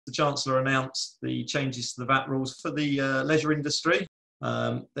the Chancellor announced the changes to the VAT rules for the leisure industry.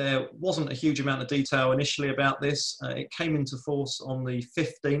 There wasn't a huge amount of detail initially about this. It came into force on the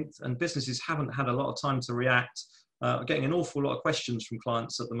 15th, and businesses haven't had a lot of time to react. Getting an awful lot of questions from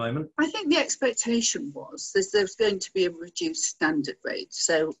clients at the moment. I think the expectation was there's going to be a reduced standard rate.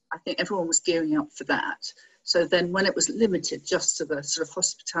 So I think everyone was gearing up for that. So then when it was limited just to the sort of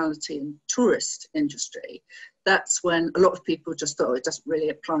hospitality and tourist industry, that's when a lot of people just thought, it doesn't really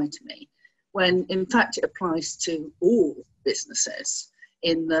apply to me. When in fact it applies to all businesses,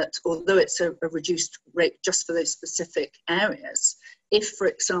 in that although it's a reduced rate just for those specific areas, if, for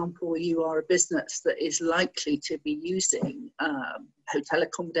example, you are a business that is likely to be using hotel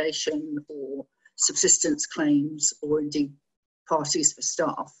accommodation or subsistence claims or indeed parties for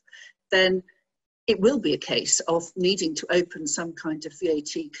staff, then it will be a case of needing to open some kind of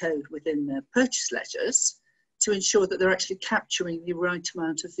VAT code within their purchase ledgers to ensure that they're actually capturing the right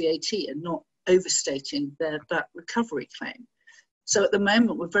amount of VAT and not overstating their VAT recovery claim. So at the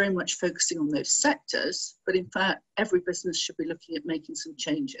moment, we're very much focusing on those sectors, but in fact, every business should be looking at making some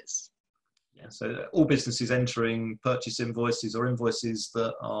changes. Yeah, so all businesses entering purchase invoices or invoices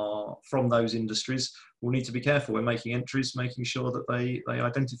that are from those industries will need to be careful when making entries, making sure that they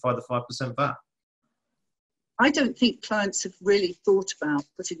identify the 5% VAT. I don't think clients have really thought about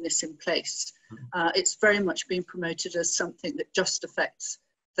putting this in place. It's very much being promoted as something that just affects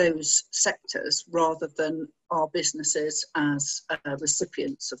those sectors rather than our businesses as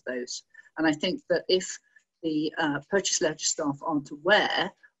recipients of those. And I think that if the purchase ledger staff aren't aware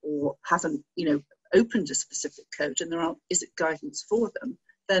or haven't, opened a specific code and there isn't guidance for them,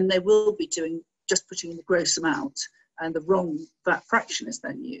 then they will be just putting in the gross amount, and the wrong VAT fraction is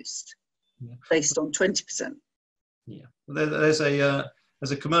then used based on 20%. Yeah, there's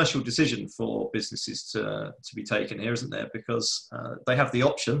a commercial decision for businesses to be taken here, isn't there? Because they have the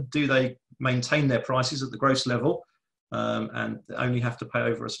option: do they maintain their prices at the gross level and only have to pay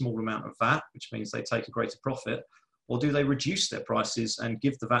over a small amount of VAT, which means they take a greater profit, or do they reduce their prices and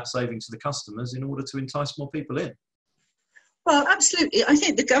give the VAT saving to the customers in order to entice more people in? Well, absolutely. I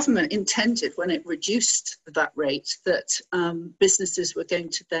think the government intended, when it reduced the VAT rate, that businesses were going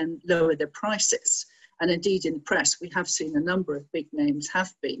to then lower their prices. And indeed, in the press, we have seen a number of big names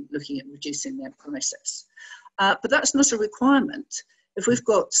have been looking at reducing their prices. But that's not a requirement. If we've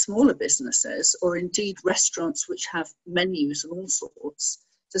got smaller businesses or indeed restaurants which have menus and all sorts,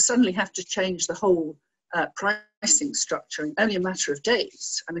 to suddenly have to change the whole pricing structure in only a matter of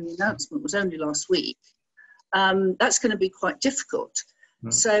days. I mean, the announcement was only last week. That's going to be quite difficult.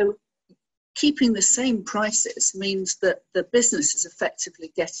 So keeping the same prices means that the business is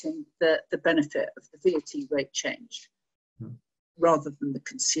effectively getting the benefit of the VAT rate change rather than the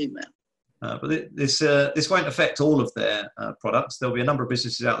consumer. But this won't affect all of their products. There'll be a number of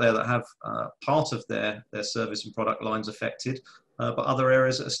businesses out there that have part of their service and product lines affected, but other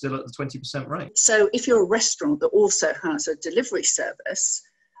areas are still at the 20% rate. So if you're a restaurant that also has a delivery service,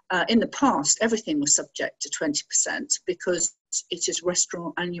 in the past, everything was subject to 20% because it is a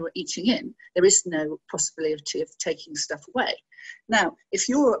restaurant and you are eating in. There is no possibility of taking stuff away. Now, if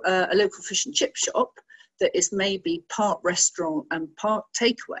you're a local fish and chip shop that is maybe part restaurant and part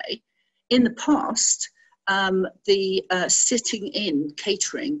takeaway, in the past, the sitting in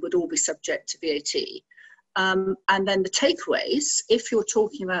catering would all be subject to VAT. And then the takeaways, if you're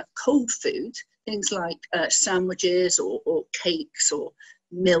talking about cold food, things like sandwiches or cakes or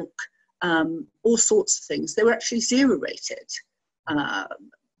milk, all sorts of things, they were actually zero rated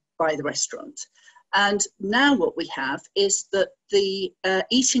by the restaurant. And now what we have is that the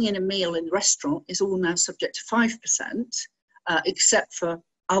eating in a meal in the restaurant is all now subject to 5%, except for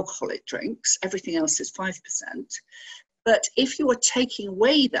alcoholic drinks. Everything else is 5%. But if you are taking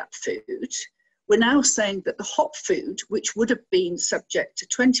away that food, we're now saying that the hot food, which would have been subject to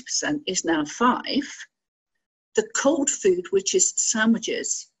 20%, is now 5%. The cold food, which is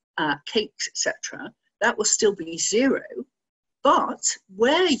sandwiches, cakes, etc., that will still be 0%. But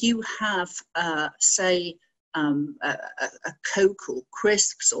where you have, say, a Coke or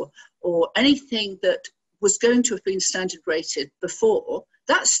crisps or anything that was going to have been standard rated before,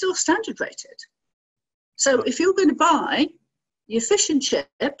 that's still standard rated. So if you're going to buy your fish and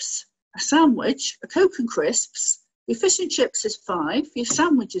chips, a sandwich, a Coke and crisps, your fish and chips is 5%, your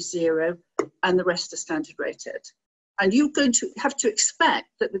sandwich is 0%, and the rest are standard rated. And you're going to have to expect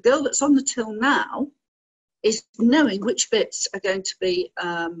that the girl that's on the till now is knowing which bits are going to be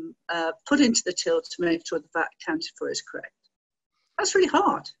put into the till to make sure the VAT accounted for is correct. That's really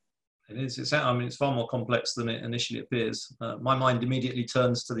hard. It is. It's far more complex than it initially appears. My mind immediately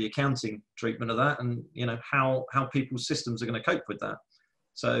turns to the accounting treatment of that, and how people's systems are going to cope with that.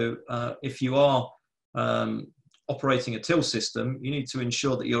 So if you are operating a till system, you need to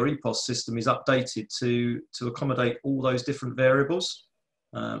ensure that your EPOS system is updated to accommodate all those different variables.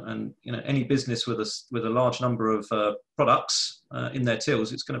 And any business with a large number of products in their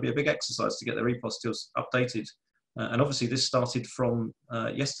tills, it's going to be a big exercise to get their EPOS tills updated. And obviously, this started from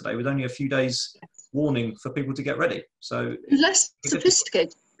yesterday, with only a few days warning for people to get ready. So less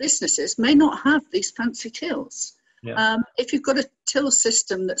sophisticated businesses may not have these fancy tills. Yeah. If you've got a till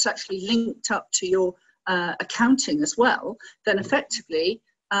system that's actually linked up to your accounting as well, then effectively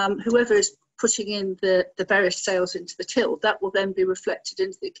whoever is putting in the various sales into the till, that will then be reflected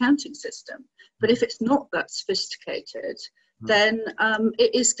into the accounting system. But if it's not that sophisticated, then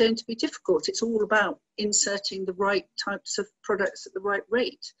it is going to be difficult. It's all about inserting the right types of products at the right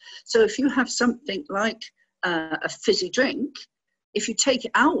rate. So if you have something like a fizzy drink, if you take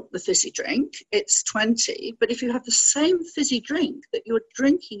out the fizzy drink, it's 20. But if you have the same fizzy drink that you're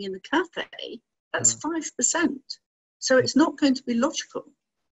drinking in the cafe, that's 5%. So it's not going to be logical.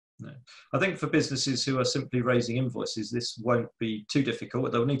 No. I think for businesses who are simply raising invoices, this won't be too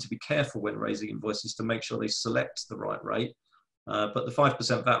difficult. They'll need to be careful when raising invoices to make sure they select the right rate. But the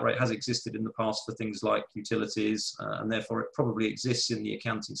 5% VAT rate has existed in the past for things like utilities, and therefore it probably exists in the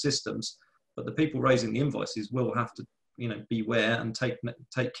accounting systems. But the people raising the invoices will have to, beware and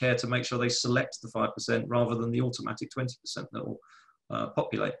take care to make sure they select the 5% rather than the automatic 20% that will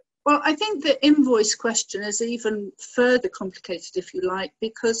populate. Well, I think the invoice question is even further complicated, if you like,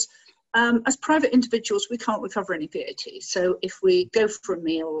 because as private individuals, we can't recover any VAT. So if we go for a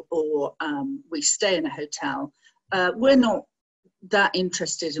meal or we stay in a hotel, we're not that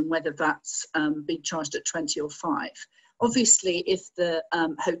interested in whether that's being charged at 20 or 5. Obviously, if the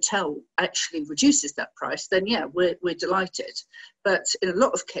hotel actually reduces that price, then yeah, we're delighted. But in a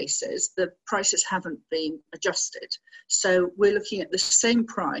lot of cases, the prices haven't been adjusted. So we're looking at the same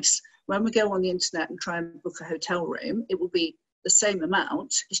price. When we go on the internet and try and book a hotel room, it will be the same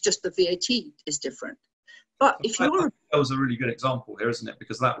amount. It's just the VAT is different. But if you're... That was a really good example here, isn't it?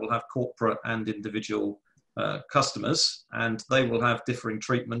 Because that will have corporate and individual customers, and they will have differing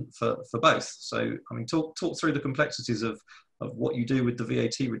treatment for both. So, I mean, talk through the complexities of what you do with the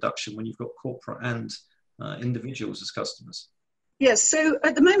VAT reduction when you've got corporate and individuals as customers. Yes, so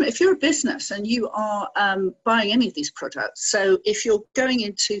at the moment, if you're a business and you are buying any of these products, so if you're going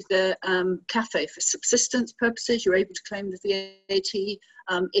into the cafe for subsistence purposes, you're able to claim the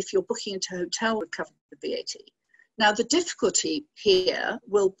VAT. If you're booking into a hotel, you'll cover the VAT. Now, the difficulty here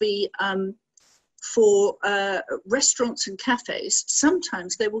will be for restaurants and cafes.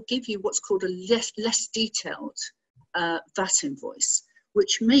 Sometimes they will give you what's called a less detailed VAT invoice,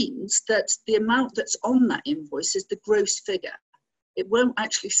 which means that the amount that's on that invoice is the gross figure. It won't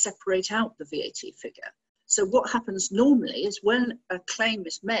actually separate out the VAT figure. So what happens normally is when a claim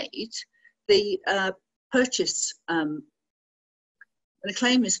is made, the purchase, when a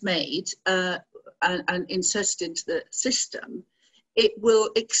claim is made and inserted into the system, it will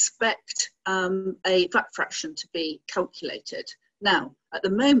expect a VAT fraction to be calculated. Now, at the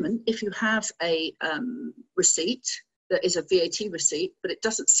moment, if you have a receipt that is a VAT receipt, but it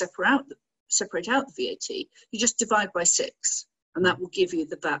doesn't separate out the VAT, you just divide by 6, and that will give you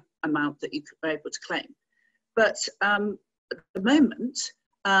the VAT amount that you are able to claim. But at the moment,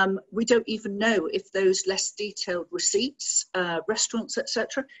 we don't even know if those less detailed receipts, restaurants,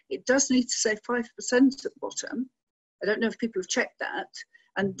 etc., it does need to say 5% at the bottom. I don't know if people have checked that.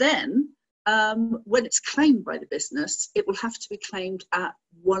 And then when it's claimed by the business, it will have to be claimed at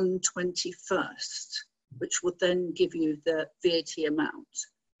 1/21st, which will then give you the VAT amount.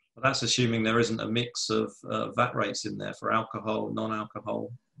 Well, that's assuming there isn't a mix of VAT rates in there for alcohol,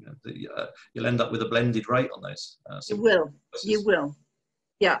 non-alcohol. You'll end up with a blended rate on those. You will.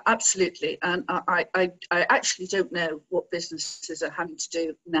 Yeah, absolutely. And I actually don't know what businesses are having to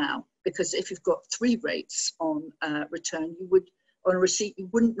do now, because if you've got 3 rates on return, on a receipt, you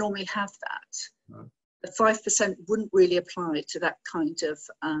wouldn't normally have that. No. The 5% wouldn't really apply to that kind of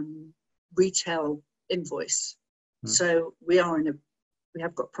retail invoice. So we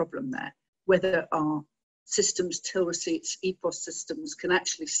have got a problem there. Whether our systems, till receipts, EPOS systems can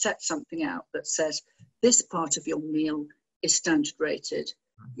actually set something out that says this part of your meal is standard rated,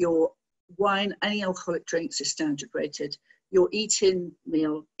 your wine, any alcoholic drinks is standard rated, your eat-in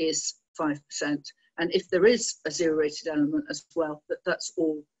meal is 5%, and if there is a 0 rated element as well, that's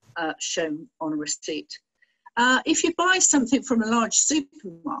all shown on a receipt. If you buy something from a large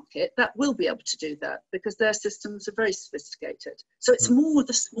supermarket, that will be able to do that because their systems are very sophisticated. So it's more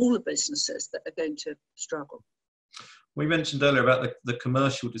the smaller businesses that are going to struggle. We mentioned earlier about the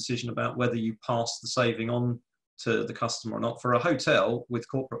commercial decision about whether you pass the saving on to the customer or not. For a hotel with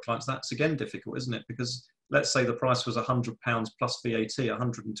corporate clients, that's again difficult, isn't it? Because let's say the price was £100 plus VAT,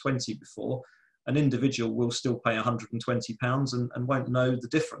 120 before, an individual will still pay £120 and won't know the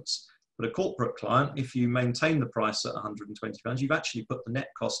difference. But a corporate client, if you maintain the price at £120, you've actually put the net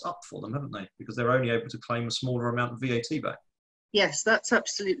cost up for them, haven't they? Because they're only able to claim a smaller amount of VAT back. Yes, that's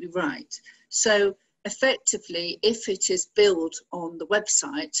absolutely right. So effectively, if it is billed on the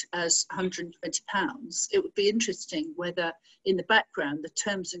website as £120, it would be interesting whether in the background the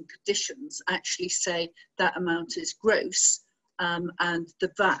terms and conditions actually say that amount is gross, and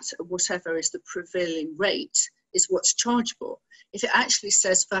the VAT, whatever is the prevailing rate, is what's chargeable. If it actually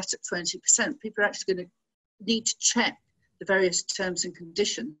says VAT at 20%, people are actually going to need to check the various terms and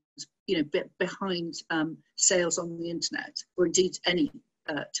conditions, behind sales on the internet, or indeed any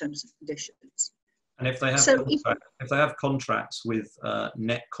terms and conditions. And if they have contracts with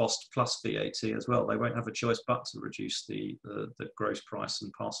net cost plus VAT as well, they won't have a choice but to reduce the gross price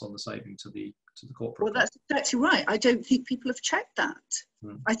and pass on the saving to the corporate. Well, that's exactly right. I don't think people have checked that.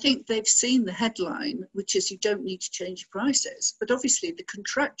 I think they've seen the headline, which is you don't need to change your prices. But obviously, the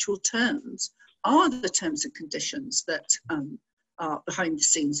contractual terms are the terms and conditions that are behind the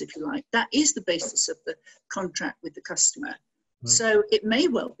scenes, if you like. That is the basis of the contract with the customer. So it may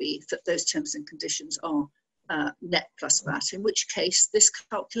well be that those terms and conditions are net plus VAT, in which case this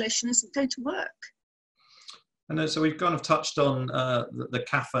calculation isn't going to work. And so we've kind of touched on the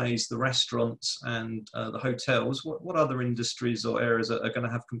cafes, the restaurants, and the hotels. What other industries or areas are going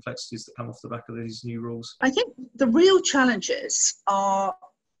to have complexities that come off the back of these new rules? I think the real challenges are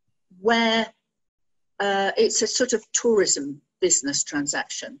where it's a sort of tourism business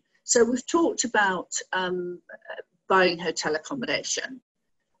transaction. So we've talked about buying hotel accommodation.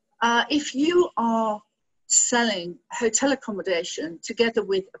 If you are selling hotel accommodation together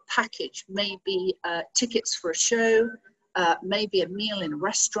with a package, maybe tickets for a show, maybe a meal in a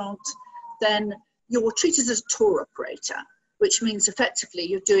restaurant, then you're treated as a tour operator, which means effectively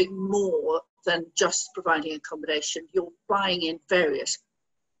you're doing more than just providing accommodation. You're buying in various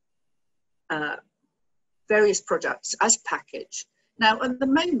products as a package. Now, at the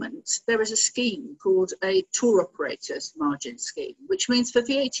moment, there is a scheme called a tour operator's margin scheme, which means for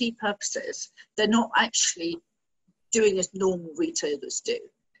VAT purposes, they're not actually doing as normal retailers do.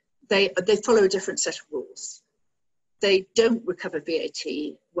 They follow a different set of rules. They don't recover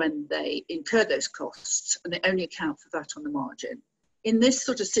VAT when they incur those costs, and they only account for that on the margin. In this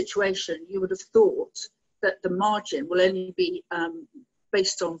sort of situation, you would have thought that the margin will only be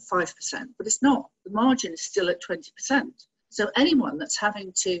based on 5%, but it's not. The margin is still at 20%. So anyone that's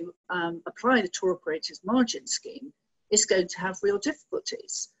having to apply the tour operator's margin scheme is going to have real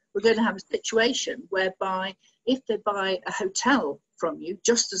difficulties. We're going to have a situation whereby if they buy a hotel from you,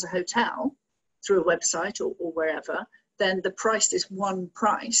 just as a hotel, through a website or wherever, then the price is one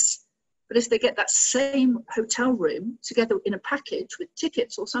price. But if they get that same hotel room together in a package with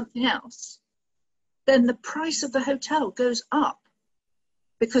tickets or something else, then the price of the hotel goes up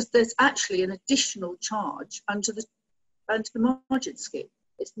because there's actually an additional charge under the margin scheme.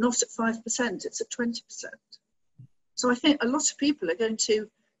 It's not at 5%, it's at 20%. So I think a lot of people are going to,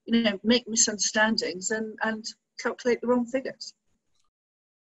 make misunderstandings and calculate the wrong figures.